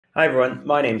Hi everyone,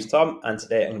 my name's Tom and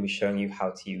today I'm going to be showing you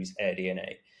how to use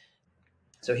AirDNA.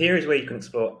 So here is where you can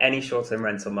explore any short-term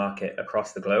rental market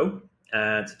across the globe.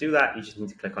 To do that, you just need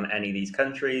to click on any of these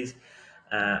countries,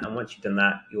 and once you've done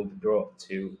that, you'll be brought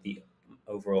to the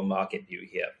overall market view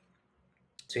here.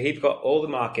 So here you've got all the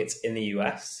markets in the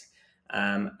US,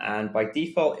 and by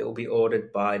default, it will be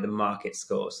ordered by the market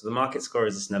score. So the market score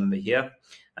is this number here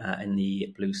in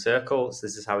the blue circle. So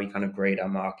this is how we kind of grade our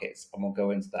markets, and we'll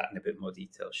go into that in a bit more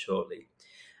detail shortly.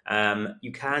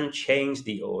 You can change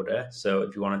the order. So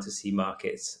if you wanted to see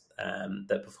markets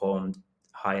that performed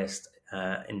highest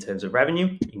in terms of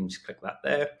revenue, you can just click that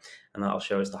there, and that'll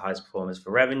show us the highest performers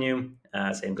for revenue.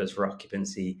 Same goes for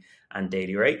occupancy and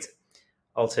daily rate.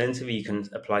 Alternatively, you can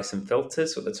apply some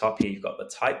filters. So at the top here, you've got the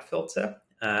type filter,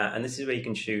 and this is where you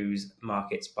can choose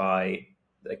markets by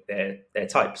like their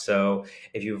type. So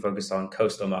if you focus on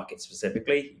coastal markets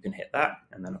specifically, you can hit that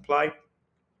and then apply,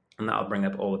 and that'll bring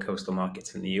up all the coastal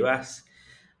markets in the US.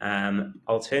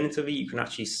 Alternatively, you can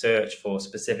actually search for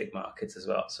specific markets as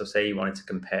well. So say you wanted to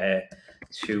compare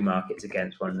two markets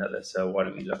against one another. So why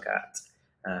don't we look at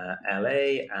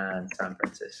LA and San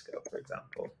Francisco, for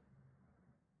example.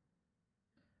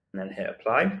 And then hit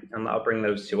apply, and that'll bring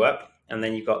those two up. And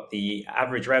then you've got the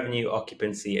average revenue,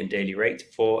 occupancy, and daily rate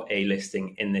for a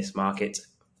listing in this market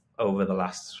over the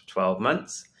last 12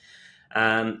 months.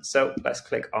 So let's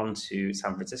click onto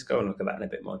San Francisco and look at that in a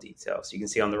bit more detail. So you can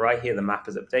see on the right here, the map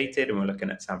is updated and we're looking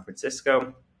at San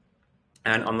Francisco.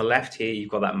 And on the left here,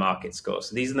 you've got that market score.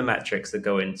 So these are the metrics that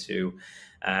go into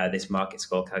this market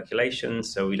score calculation.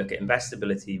 So we look at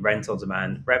investability, rental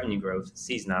demand, revenue growth,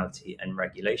 seasonality, and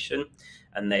regulation.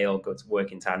 And they all go to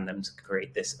work in tandem to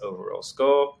create this overall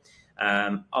score.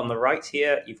 On the right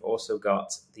here, you've also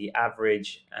got the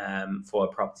average for a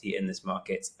property in this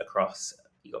market across.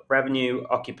 You've got revenue,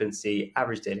 occupancy,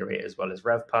 average daily rate, as well as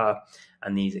RevPAR.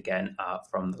 And these, again, are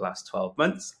from the last 12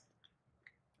 months.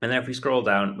 And then if we scroll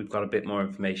down, we've got a bit more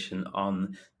information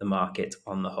on the market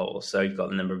on the whole. So you've got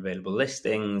the number of available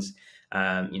listings,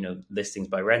 listings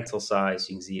by rental size.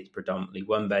 You can see it's predominantly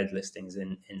one-bed listings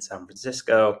in San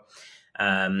Francisco.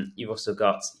 You've also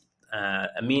got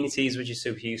amenities, which is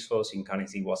super useful. So you can kind of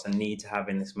see what's a need to have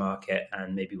in this market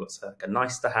and maybe what's like a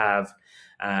nice to have,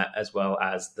 as well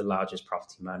as the largest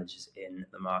property managers in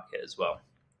the market as well.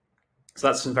 So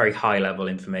that's some very high level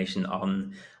information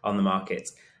on the market.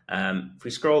 If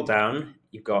we scroll down,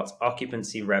 you've got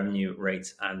occupancy, revenue,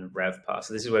 rate, and RevPAR.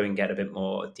 So this is where we can get a bit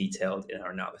more detailed in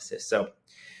our analysis. So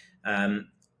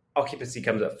occupancy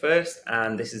comes up first,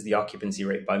 and this is the occupancy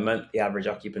rate by month, the average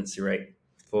occupancy rate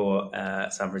for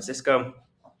San Francisco.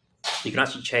 You can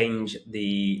actually change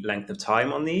the length of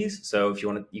time on these. So if you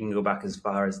want to, you can go back as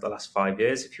far as the last 5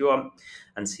 years if you want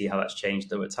and see how that's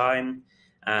changed over time.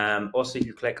 Also, if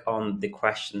you click on the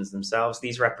questions themselves,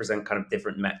 these represent kind of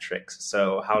different metrics.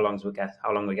 So how long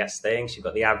we guess staying. So you've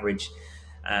got the average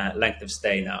length of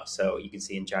stay now. So you can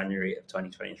see in January of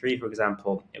 2023, for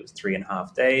example, it was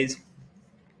 3.5 days.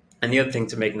 And the other thing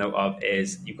to make note of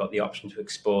is you've got the option to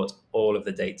export all of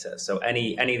the data. So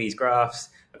any of these graphs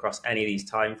across any of these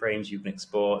timeframes, you can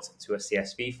export to a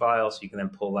CSV file. So you can then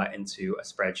pull that into a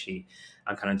spreadsheet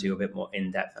and kind of do a bit more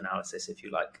in-depth analysis if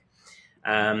you like.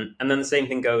 And then the same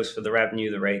thing goes for the revenue,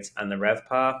 the rate, and the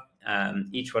RevPAR.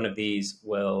 Each one of these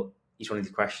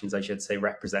questions, I should say,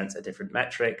 represents a different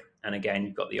metric. And again,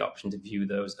 you've got the option to view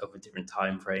those over different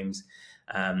timeframes.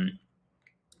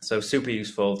 So super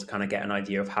useful to kind of get an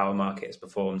idea of how a market has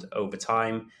performed over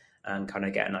time and kind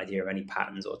of get an idea of any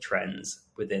patterns or trends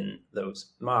within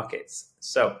those markets.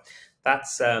 So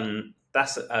that's an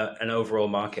overall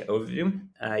market overview.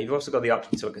 You've also got the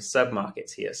option to look at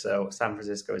submarkets here. So San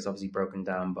Francisco is obviously broken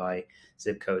down by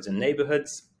zip codes and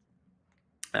neighborhoods.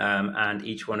 And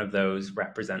each one of those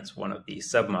represents one of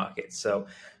these submarkets. So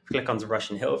if we click onto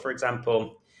Russian Hill, for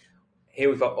example,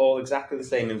 here we've got all exactly the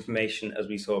same information as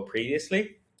we saw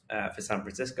previously for San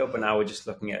Francisco, but now we're just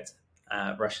looking at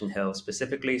Russian Hill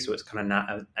specifically. So it's kind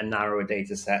of a narrower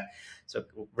data set. So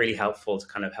really helpful to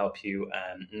kind of help you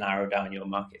narrow down your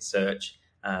market search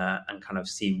and kind of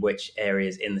see which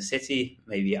areas in the city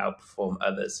maybe outperform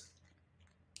others.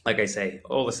 Like I say,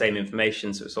 all the same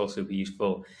information, so it's all super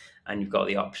useful. And you've got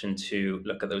the option to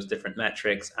look at those different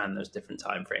metrics and those different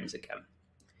timeframes again.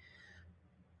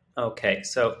 Okay,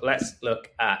 so let's look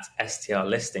at STR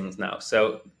listings now.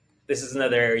 So this is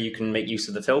another area you can make use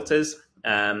of the filters.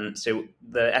 So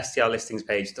the STR listings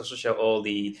page does show all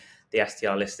the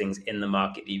STR listings in the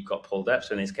market that you've got pulled up.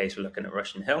 So in this case, we're looking at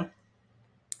Russian Hill.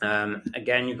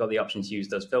 Again, you've got the option to use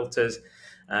those filters.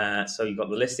 So you've got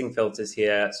the listing filters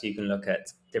here, so you can look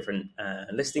at different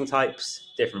listing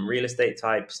types, different real estate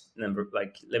types,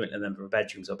 limit the number of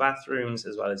bedrooms or bathrooms,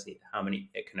 as well as how many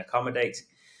it can accommodate.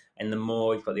 And the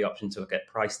more, you've got the option to look at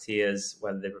price tiers,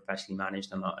 whether they're professionally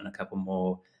managed or not, and a couple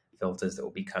more filters that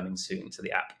will be coming soon to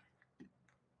the app.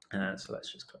 So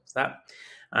let's just close that.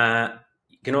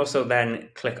 You can also then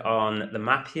click on the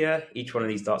map here. Each one of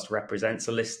these dots represents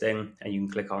a listing, and you can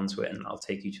click onto it and I'll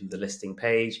take you to the listing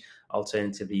page.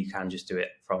 Alternatively, you can just do it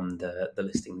from the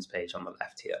listings page on the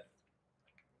left here.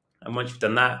 And once you've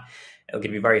done that, it'll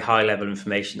give you very high level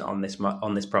information on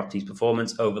this property's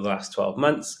performance over the last 12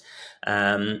 months.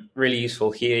 Really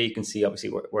useful here. You can see obviously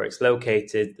where it's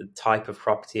located, the type of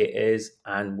property it is,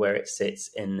 and where it sits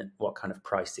in what kind of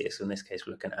price tier. So in this case,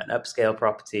 we're looking at an upscale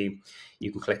property.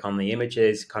 You can click on the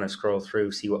images, kind of scroll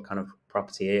through, see what kind of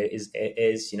property it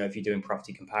is. You know, if you're doing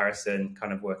property comparison,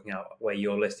 kind of working out where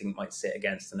your listing might sit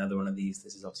against another one of these,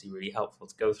 this is obviously really helpful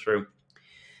to go through.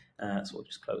 So we'll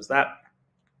just close that.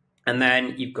 And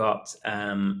then you've got,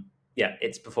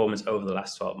 its performance over the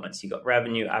last 12 months. You've got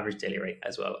revenue, average daily rate,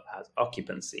 as well as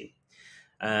occupancy.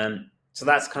 So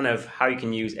that's kind of how you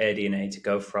can use AirDNA to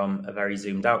go from a very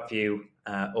zoomed out view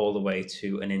all the way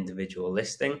to an individual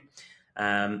listing.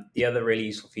 The other really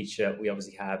useful feature we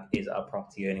obviously have is our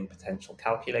property earning potential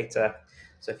calculator.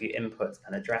 So if you input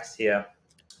an address here,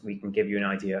 we can give you an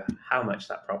idea how much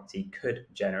that property could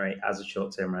generate as a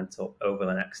short-term rental over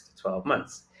the next 12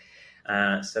 months.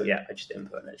 I just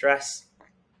input an address.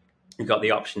 We've got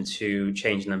the option to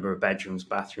change the number of bedrooms,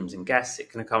 bathrooms, and guests it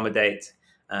can accommodate,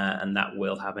 and that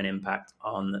will have an impact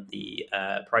on the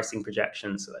pricing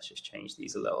projection. So let's just change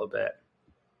these a little bit.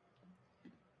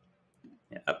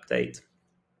 Update.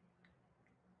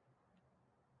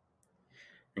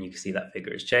 And you can see that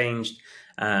figure has changed.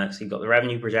 So you've got the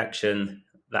revenue projection.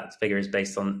 That figure is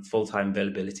based on full-time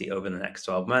availability over the next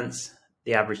 12 months,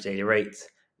 the average daily rate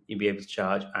you'll be able to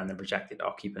charge, and the projected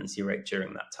occupancy rate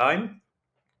during that time.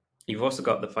 You've also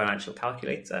got the financial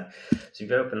calculator. So if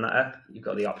you open that up, you've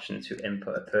got the option to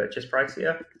input a purchase price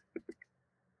here.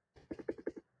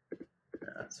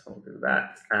 So we'll do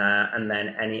that. And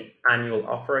then any annual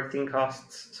operating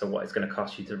costs. So what it's going to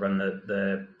cost you to run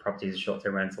the property as a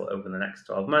short-term rental over the next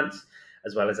 12 months,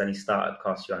 as well as any startup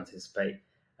costs you anticipate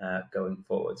going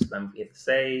forward. So then we hit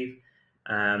save.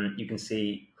 You can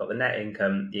see you've got the net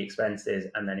income, the expenses,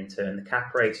 and then in turn the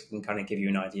cap rate. So it can kind of give you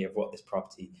an idea of what this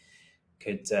property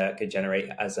could generate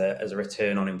as a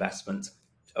return on investment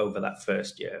over that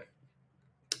first year.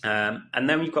 And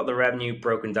then we've got the revenue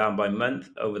broken down by month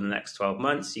over the next 12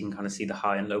 months. You can kind of see the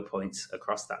high and low points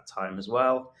across that time as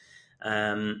well.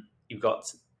 You've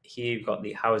got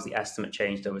the how has the estimate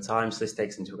changed over time. So this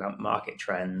takes into account market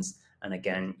trends, and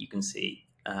again you can see.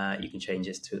 You can change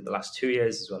this to the last 2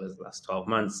 years as well as the last 12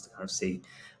 months to kind of see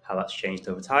how that's changed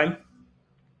over time.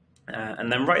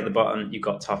 And then right at the bottom, you've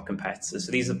got top competitors.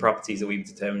 So these are the properties that we've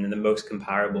determined are the most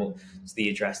comparable to the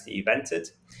address that you've entered.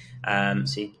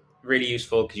 Really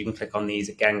useful because you can click on these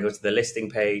again, go to the listing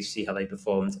page, see how they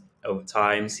performed over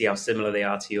time, see how similar they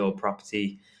are to your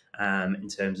property in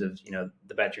terms of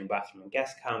the bedroom, bathroom, and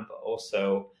guest count, but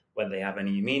also whether they have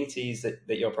any amenities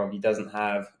that your property doesn't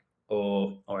have,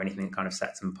 or anything that kind of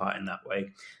sets them apart in that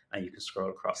way. And you can scroll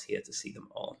across here to see them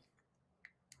all.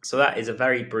 So that is a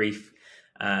very brief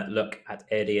look at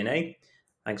AirDNA.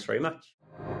 Thanks very much.